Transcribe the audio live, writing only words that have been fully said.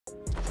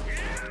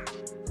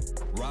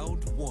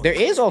There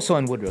is also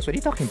on Woodrose. What are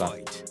you talking about?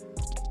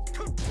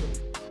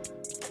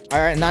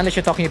 Alright, not unless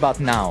you're talking about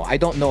now. I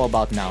don't know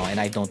about now, and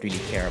I don't really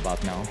care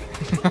about now.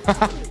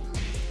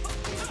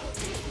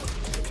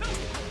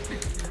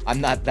 I'm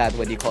not that,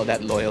 what do you call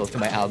that, loyal to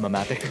my alma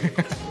mater.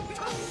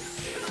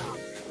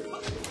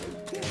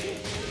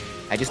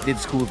 I just did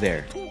school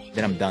there.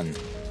 Then I'm done.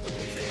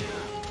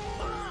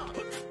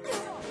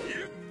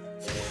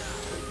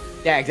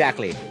 Yeah,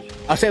 exactly.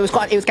 Oh, so it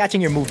was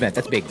catching your movement.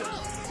 That's big.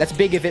 That's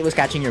big if it was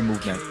catching your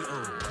movement.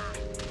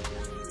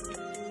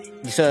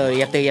 So you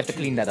have to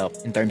clean that up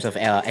in terms of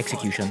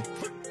execution.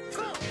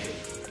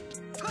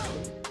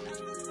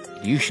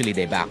 Usually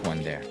they back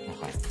one there.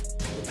 Okay.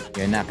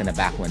 You're not gonna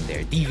back one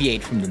there.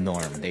 Deviate from the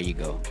norm. There you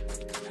go.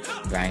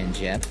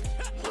 BRYAN-JET.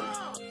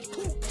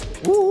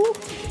 Woo!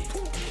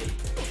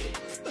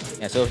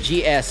 Yeah, so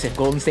if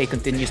Golden State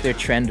continues their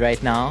trend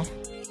right now,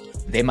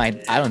 they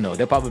might, I don't know,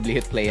 they'll probably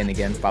hit play-in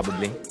again,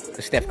 probably.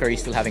 Because Steph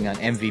Curry's still having an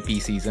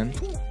MVP season.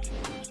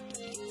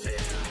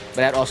 But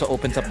that also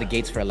opens up the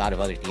gates for a lot of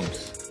other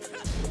teams.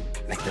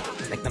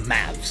 Like the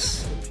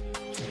Mavs.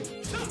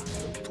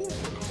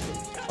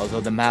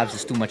 Although the Mavs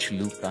is too much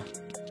Luka.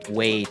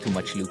 Way too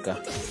much Luka.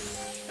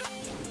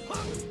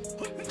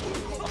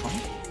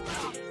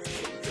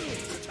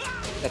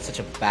 That's such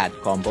a bad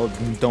combo.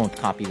 Don't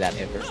copy that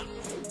ever.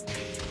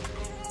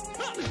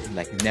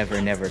 Like,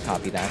 never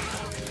copy that.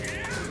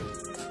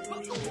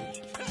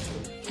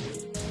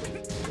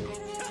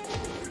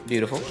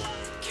 Beautiful.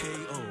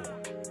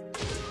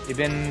 You've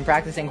been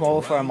practicing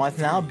Hwo for a month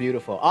now?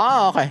 Beautiful.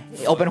 Oh, okay.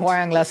 Open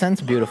Hwoarang lessons?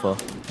 Beautiful.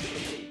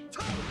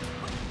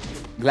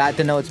 Glad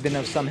to know it's been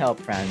of some help,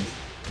 friend.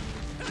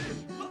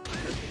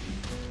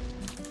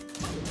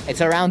 It's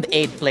around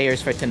 8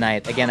 players for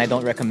tonight. Again, I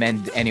don't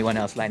recommend anyone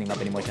else lining up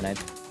anymore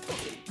tonight.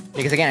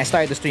 Because again, I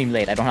started the stream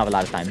late. I don't have a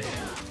lot of time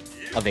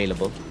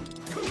available.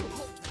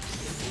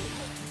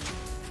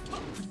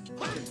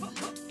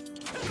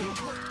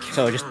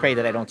 So just pray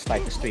that I don't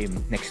start the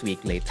stream next week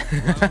late.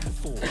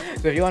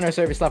 So if you want to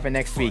reserve your slot for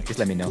next week, just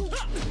let me know.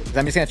 Because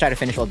I'm just going to try to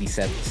finish all these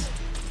sets.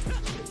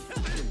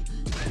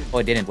 Oh,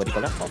 it didn't. What do you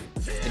call that? Oh,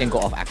 it didn't go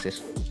off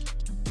axis.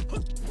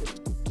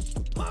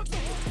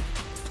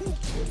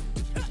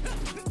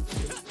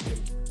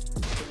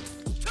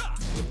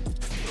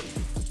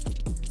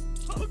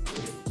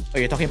 Oh,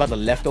 you're talking about the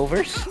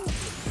leftovers?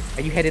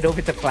 Are you headed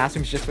over to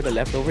classrooms just for the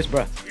leftovers,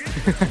 bruh?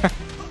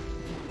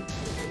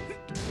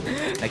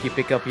 Like you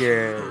pick up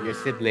your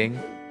sibling.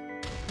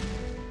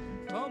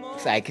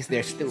 Like, is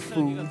there still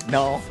food?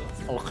 No?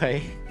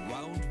 Okay.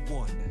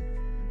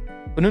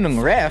 Puno ng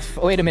ref?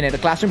 Oh, wait a minute. The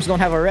classrooms don't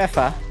have a ref,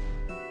 huh?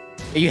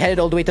 Are you headed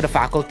all the way to the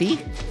faculty?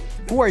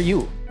 Who are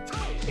you?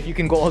 If you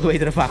can go all the way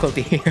to the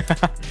faculty.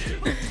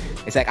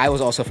 It's like I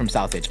was also from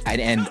Southridge.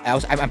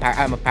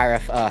 I'm a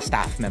para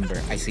staff member.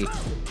 I see.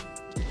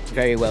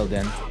 Very well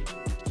then.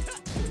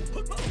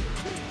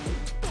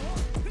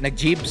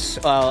 Nag-jeeps?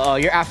 Oh,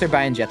 you're after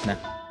BRYAN-JET na.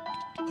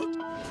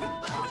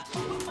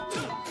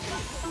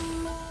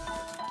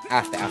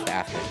 After.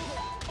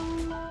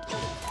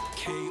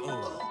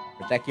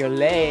 Protect your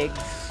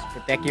legs.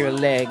 Protect your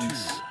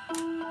legs.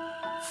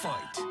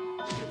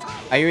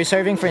 Are you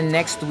reserving for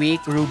next week,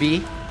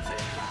 Ruby?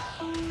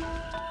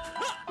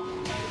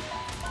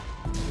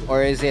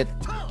 Or is it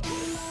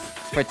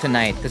for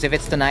tonight? Because if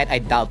it's tonight, I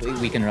doubt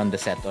we can run the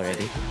set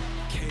already.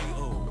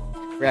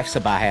 Ref sa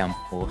bahay ang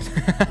post.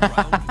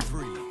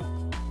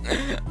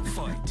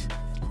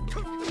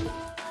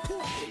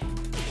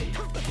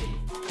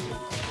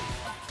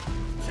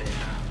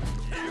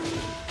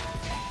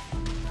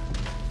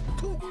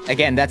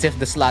 Again, that's if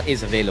the slot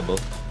is available.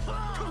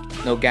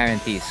 No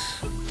guarantees.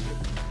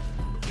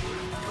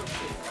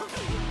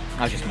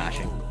 I was just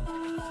mashing.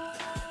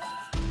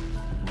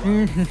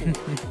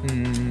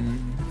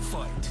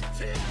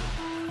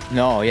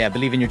 No, yeah,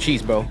 believe in your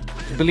cheese, bro.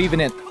 Just believe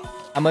in it.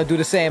 I'm gonna do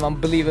the same. I'm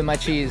gonna believe in my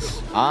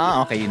cheese.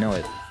 Ah, okay, you know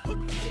it.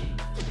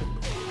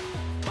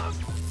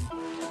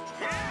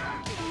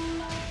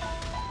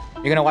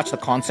 You're gonna watch the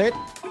concert?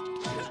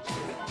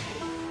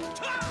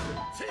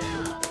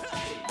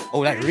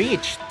 Oh, that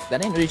reached.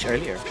 That didn't reach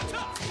earlier.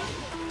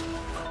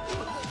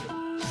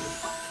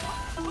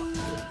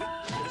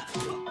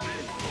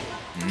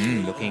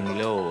 Looking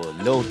low.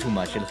 Low too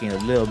much. You're looking a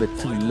little bit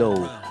too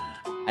low.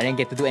 I didn't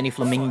get to do any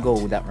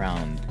flamingo that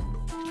round.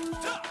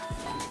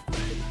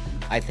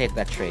 I take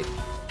that trade.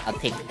 I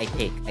take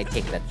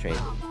that trade.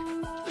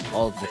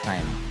 All the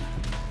time.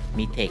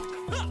 Me take.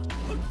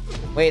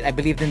 Wait, I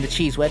believed in the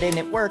cheese. Why didn't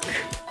it work?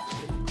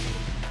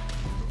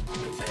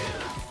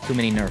 Too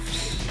many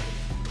nerfs.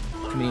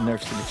 Too many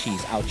nerfs to the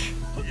cheese. Ouch.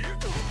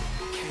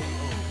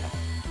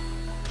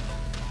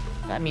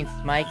 That means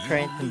my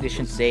current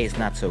condition today is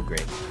not so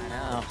great.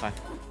 Okay.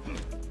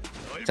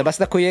 So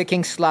basta Kuya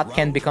King slot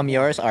can become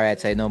yours?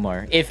 Alright, say no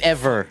more. If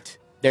ever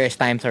there is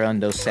time to run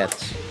those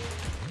sets.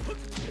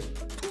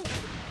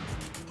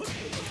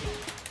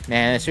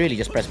 Man, it's really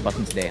just press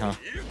buttons day, huh?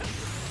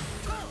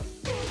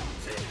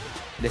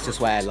 This is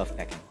why I love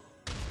Tekken.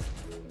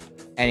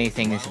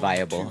 Anything is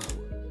viable.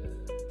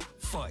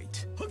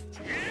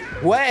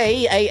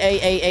 Wait,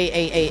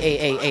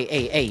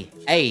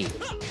 hey.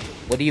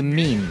 What do you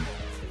mean?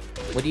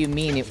 What do you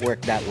mean it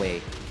worked that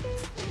way?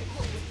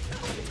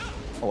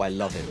 Oh, I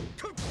love it.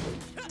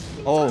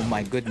 Oh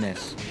my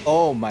goodness.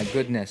 Oh my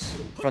goodness.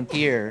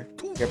 Frontier,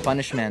 your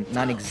punishment,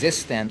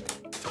 non-existent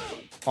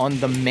on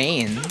the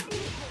main,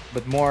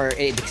 but more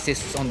it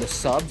exists on the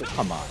sub.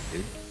 Come on,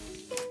 dude.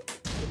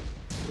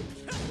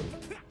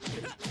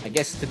 I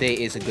guess today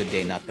is a good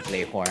day not to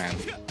play Hwoarang.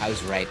 I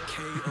was right.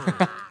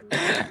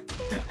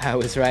 I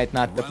was right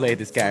not to play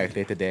this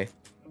character today.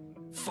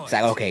 It's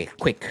like, okay,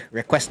 quick,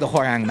 request the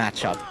Hwoarang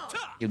matchup.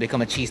 You'll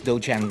become a cheese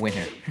Dojang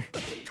winner.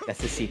 That's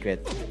the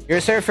secret.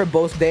 You're served for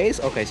both days?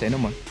 Okay, say no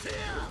more.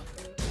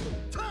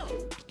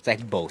 It's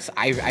like both.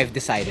 I've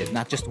decided,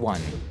 not just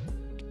one.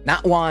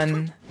 Not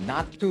one,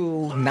 not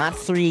two, not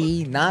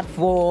three, not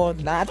four,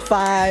 not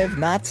five,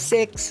 not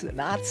six,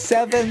 not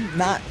seven,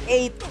 not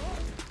eight.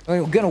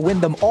 We're gonna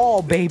win them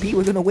all, baby.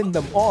 We're gonna win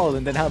them all.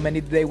 And then how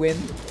many did they win?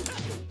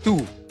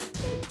 2.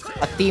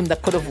 A team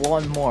that could have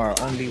won more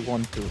only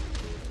won 2.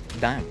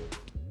 Damn.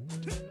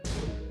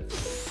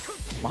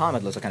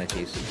 Muhammad looks a kind of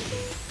cheese.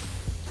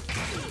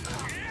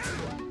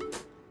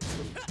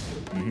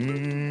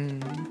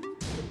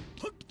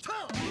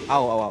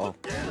 Ow.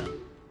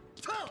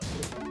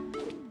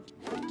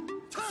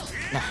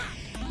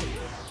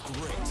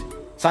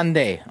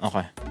 Sunday.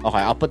 Okay.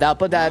 I'll put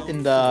that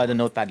in the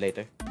notepad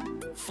later.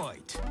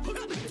 Fight.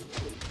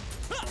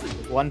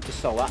 1 to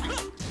Soa.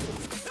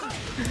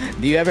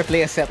 Do you ever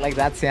play a set like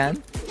that,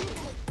 Sian?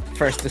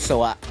 First to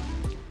Soa.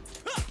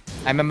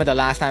 I remember the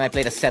last time I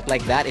played a set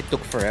like that, it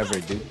took forever,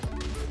 dude.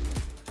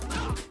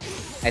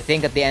 I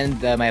think at the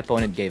end, my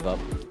opponent gave up.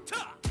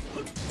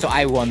 So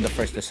I won the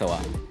first to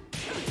Soa.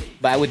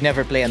 But I would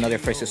never play another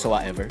first to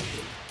Soa ever.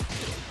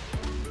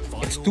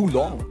 It's too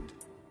long.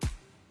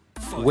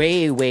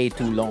 Way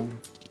too long.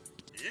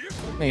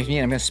 I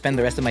mean, I'm gonna spend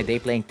the rest of my day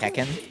playing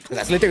Tekken? Because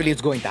that's literally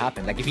what's going to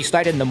happen. Like, if you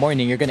start in the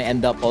morning, you're gonna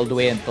end up all the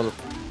way until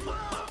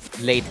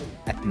late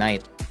at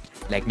night.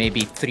 Like,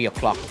 maybe 3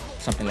 o'clock,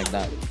 something like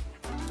that.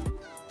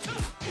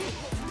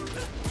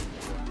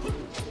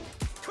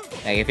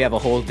 Like, if you have a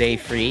whole day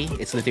free,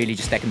 it's literally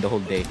just Tekken the whole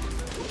day.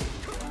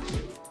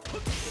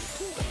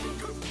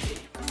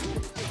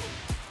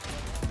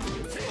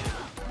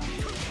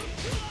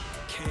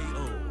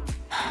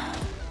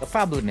 The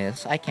problem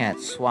is, I can't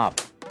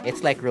swap.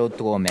 It's like Road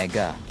to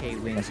Omega. K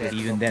wins, but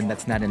even then,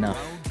 that's not enough.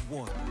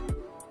 What?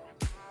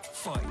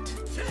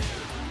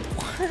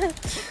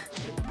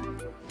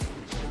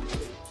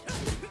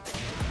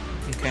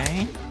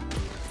 Okay.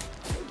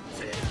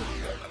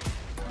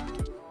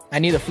 I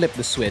need to flip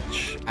the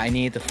switch. I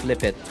need to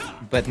flip it,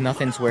 but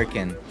nothing's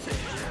working.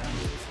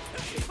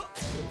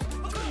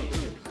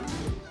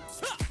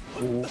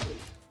 Ooh.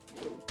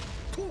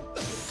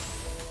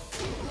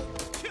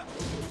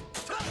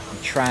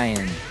 I'm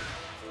trying.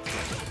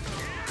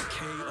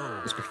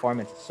 This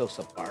performance is so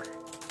subpar.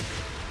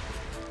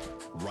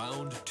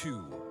 Round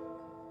 2.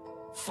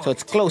 So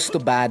it's close to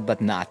bad, but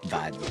not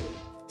bad.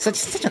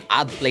 Such an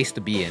odd place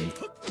to be in.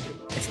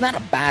 It's not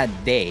a bad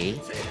day,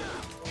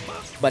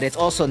 but it's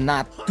also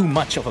not too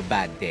much of a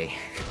bad day.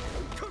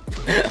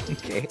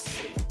 Okay.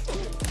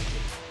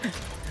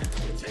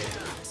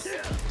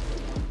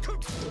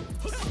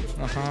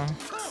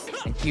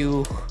 Thank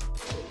you.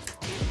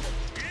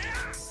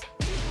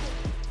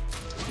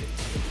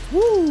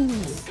 Woo!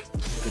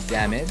 Good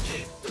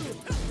damage.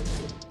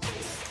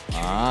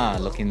 Ah,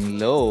 looking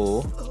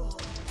low.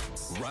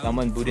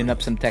 Someone booting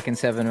up some Tekken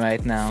 7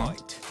 right now.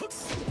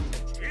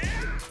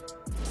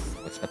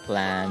 What's the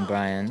plan,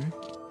 Brian?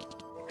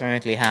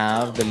 Currently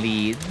have the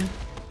lead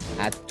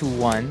at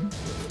 2-1.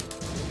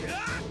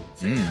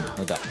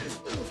 No doubt.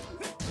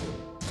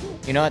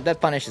 You know what?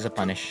 That punish is a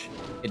punish.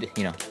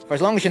 You know, for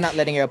as long as you're not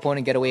letting your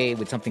opponent get away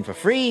with something for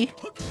free,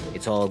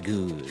 it's all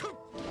good.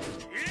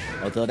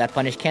 Although that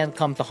punish can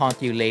come to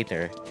haunt you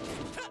later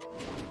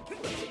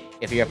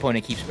if your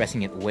opponent keeps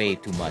pressing it way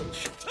too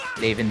much.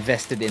 They've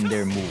invested in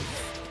their move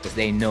because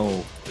they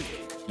know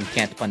you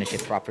can't punish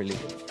it properly.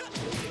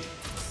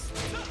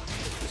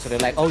 So they're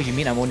like, oh, you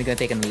mean I'm only gonna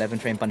take an 11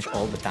 frame punish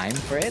all the time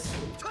for it?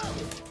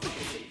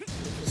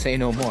 Say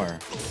no more.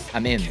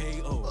 I'm in.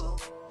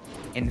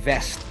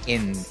 Invest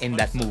in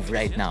that move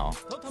right now.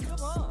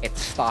 Its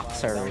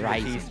stocks are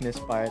rising. This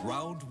part.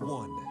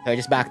 So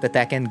just back to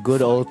Tekken.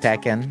 Good old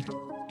Tekken.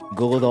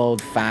 Good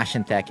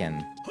old-fashioned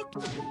Tekken.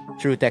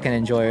 True Tekken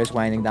enjoyers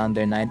winding down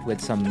their night with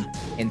some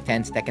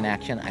intense Tekken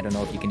action. I don't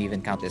know if you can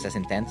even count this as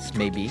intense.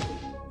 Maybe.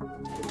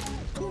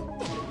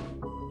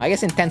 I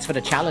guess intense for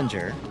the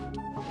challenger.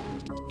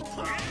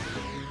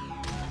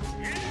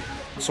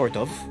 Sort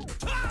of.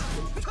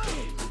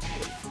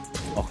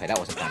 Okay, that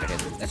was a counter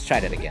hit. Let's try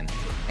that again.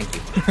 Thank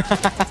you.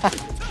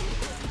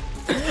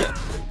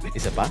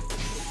 Isa pa?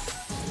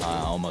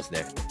 Almost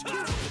there.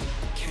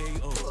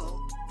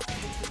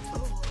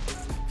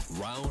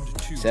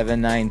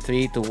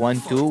 793 to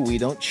 1-2. We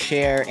don't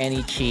share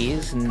any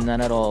cheese.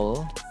 None at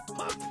all.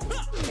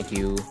 Thank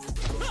you.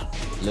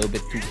 A little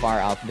bit too far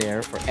out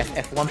there for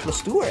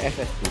FF1+2 or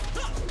FF2?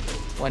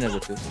 One of the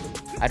two.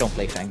 I don't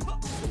play Feng.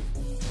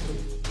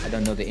 I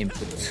don't know the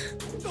input.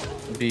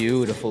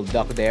 Beautiful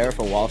duck there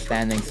for wall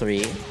standing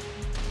 3.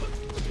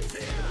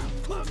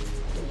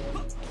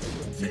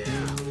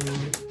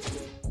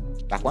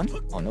 Back one?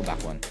 Oh, no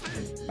back one.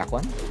 Back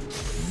one?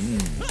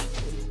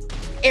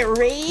 It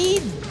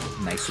raid!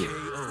 Nice sweep.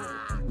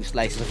 2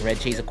 slices of red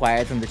cheese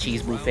acquired from the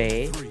cheese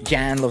buffet.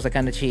 Jan loves that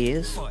kind of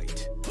cheese.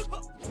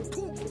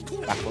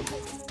 Back foot.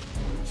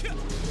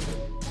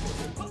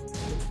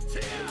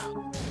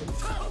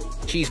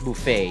 Cheese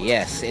buffet,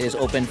 yes. It is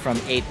open from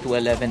 8 to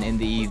 11 in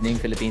the evening,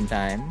 Philippine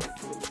time.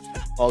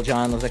 All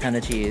John loves that kind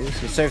of cheese.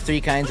 We serve 3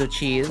 kinds of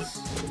cheese.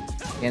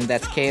 And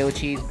that's KO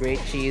cheese,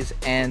 great cheese,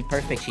 and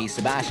perfect cheese.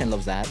 Sebastian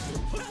loves that.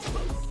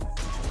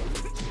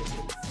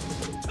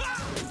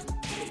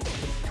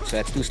 So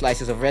that's 2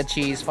 slices of red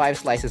cheese, 5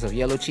 slices of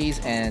yellow cheese,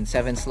 and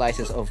 7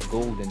 slices of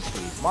golden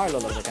cheese.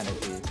 Marlo loves that kind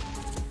of cheese.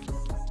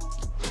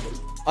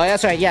 Oh,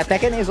 that's right. Yeah,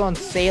 Tekken is on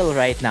sale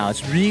right now.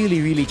 It's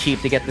really, really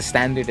cheap to get the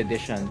standard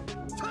edition.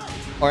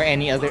 Or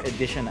any other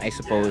edition, I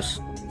suppose.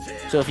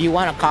 So if you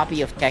want a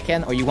copy of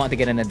Tekken, or you want to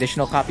get an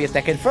additional copy of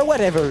Tekken for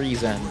whatever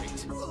reason,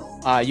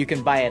 you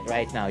can buy it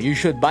right now. You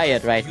should buy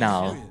it right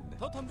now.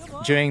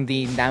 During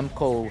the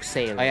Namco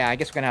sale. Oh yeah, I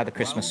guess we're gonna have the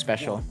Christmas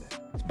special.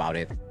 That's about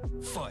it.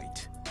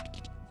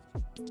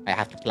 I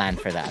have to plan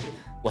for that.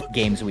 What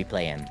games we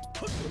play in.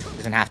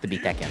 Doesn't have to be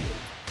Tekken.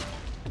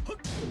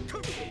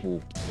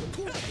 Ooh.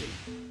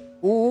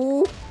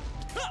 Ooh!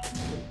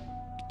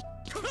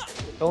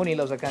 Tony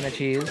loves that kind of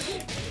cheese.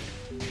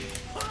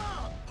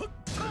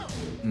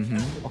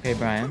 Okay,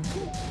 Brian.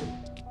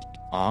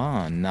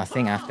 Ah,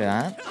 nothing after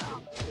that.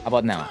 How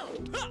about now?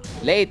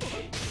 Late!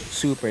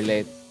 Super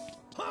late.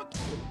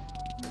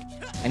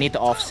 I need to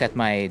offset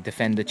my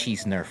defend the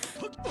cheese nerf.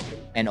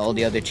 And all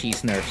the other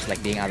cheese nerfs,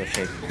 like being out of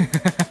shape.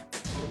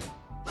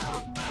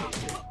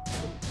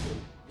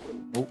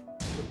 Oh.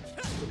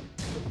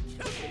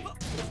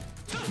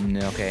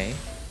 Okay.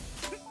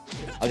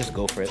 I'll just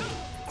go for it.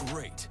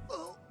 Great.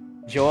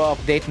 Joa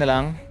update na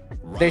lang.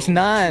 There's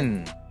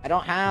none! I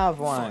don't have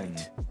one.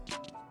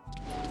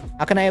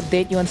 How can I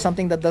update you on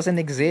something that doesn't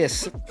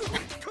exist?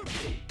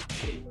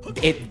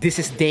 This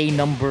is day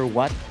number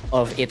what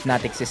of it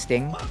not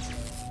existing?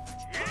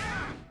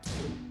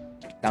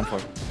 Down 4.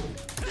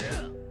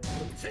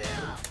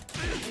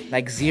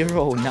 Like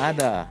 0,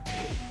 nada.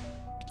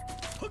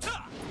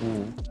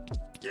 Ooh.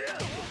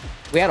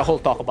 We had a whole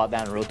talk about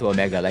that on Road to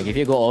Omega. Like if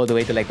you go all the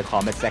way to like the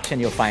comment section,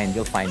 you'll find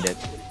it.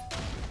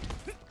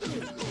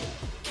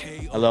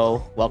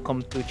 Hello,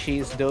 welcome to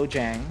Cheese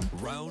Dojang.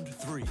 Round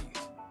 3.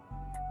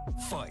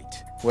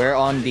 Fight. We're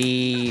on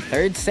the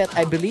 3rd set,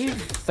 I believe.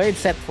 3rd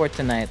set for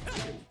tonight.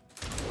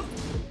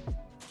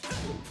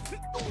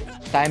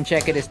 Time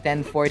check, it is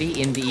 10:40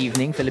 in the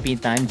evening, Philippine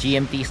time,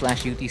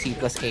 GMT/UTC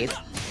 +8.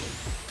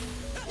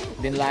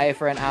 Been live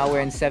for an hour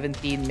and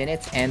 17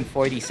 minutes and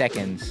 40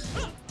 seconds.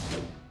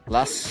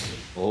 Plus,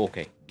 oh,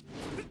 okay.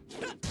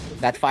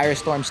 That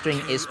Firestorm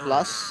string is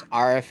plus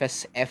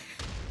RFS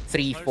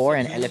F3-4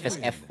 and LFS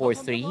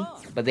F4-3,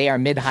 but they are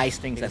mid-high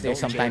strings, so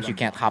sometimes you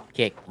can't hop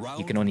kick,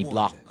 you can only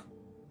block,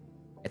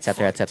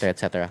 etc, etc,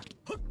 etc.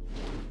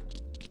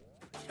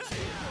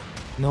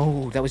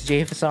 No, that was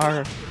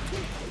JFSR.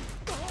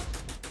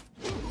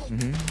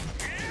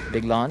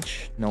 Big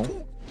launch, no.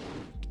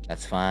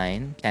 That's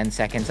fine. 10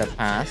 seconds have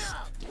passed.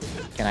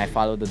 Can I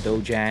follow the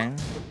Dojang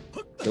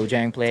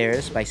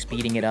players by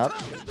speeding it up?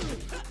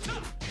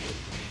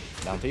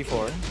 Down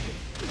 3-4.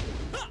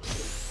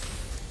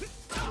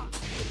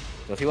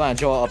 So if you want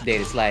a Joa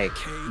update, it's like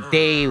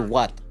day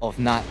what of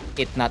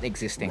it not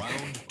existing?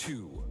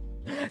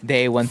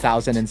 Day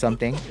 1000 and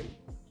something.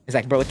 It's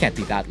like, bro, it can't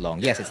be that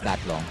long. Yes, it's that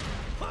long.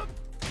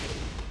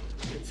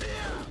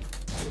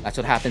 That's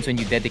what happens when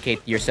you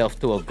dedicate yourself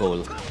to a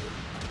goal.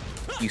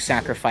 You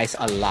sacrifice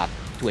a lot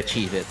to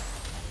achieve it.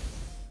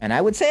 And I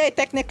would say I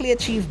technically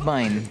achieved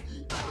mine.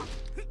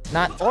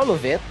 Not all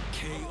of it,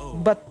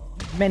 but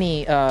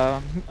many,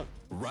 a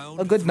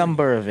good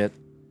number of it.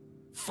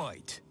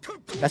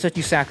 That's what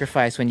you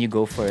sacrifice when you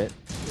go for it.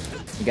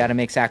 You gotta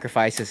make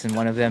sacrifices, and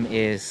one of them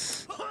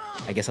is,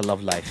 I guess, a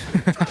love life.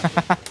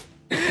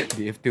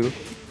 BF2.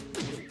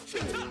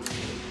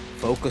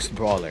 Focused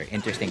Brawler.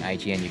 Interesting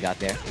IGN you got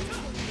there.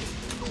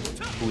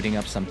 Booting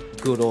up some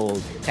good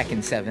old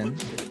Tekken 7.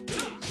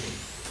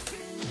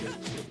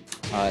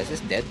 Is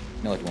this dead?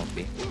 No, it won't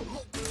be.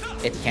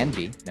 It can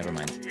be. Never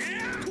mind.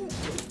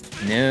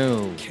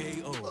 No.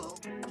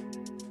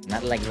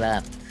 Not like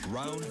that.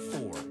 Round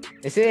 4.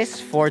 This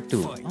is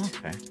 4-2. Oh,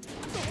 okay.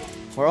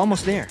 We're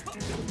almost there.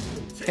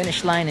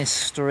 Finish line is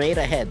straight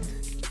ahead.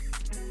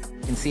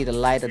 You can see the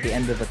light at the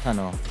end of the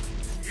tunnel.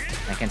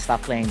 I can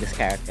stop playing this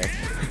character.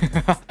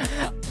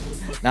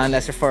 Now,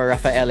 unless for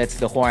Raphael, it's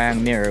the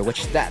Hwoarang mirror,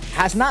 which that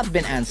has not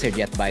been answered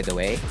yet, by the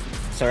way.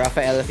 So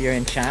Raphael, if you're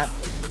in chat,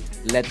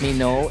 let me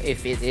know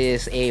if it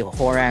is a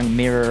Hwoarang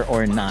mirror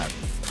or not.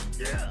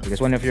 Because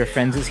one of your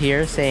friends is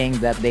here saying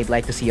that they'd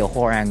like to see a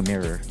Hwoarang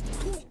mirror.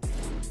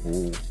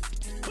 Ooh.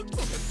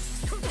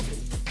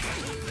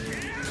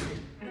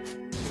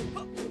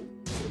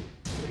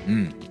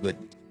 Good.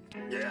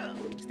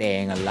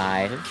 staying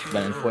alive.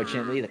 But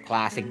unfortunately, the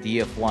classic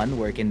DF1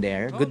 working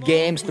there. Good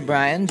games to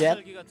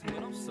BRYAN-JET.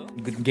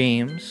 Good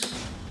games.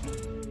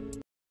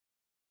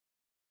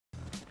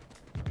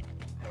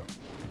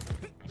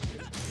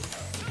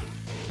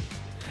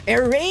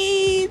 Air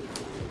raid!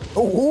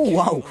 Oh,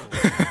 wow.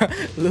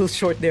 A little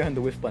short there on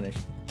the whiff punish.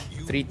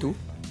 3-2.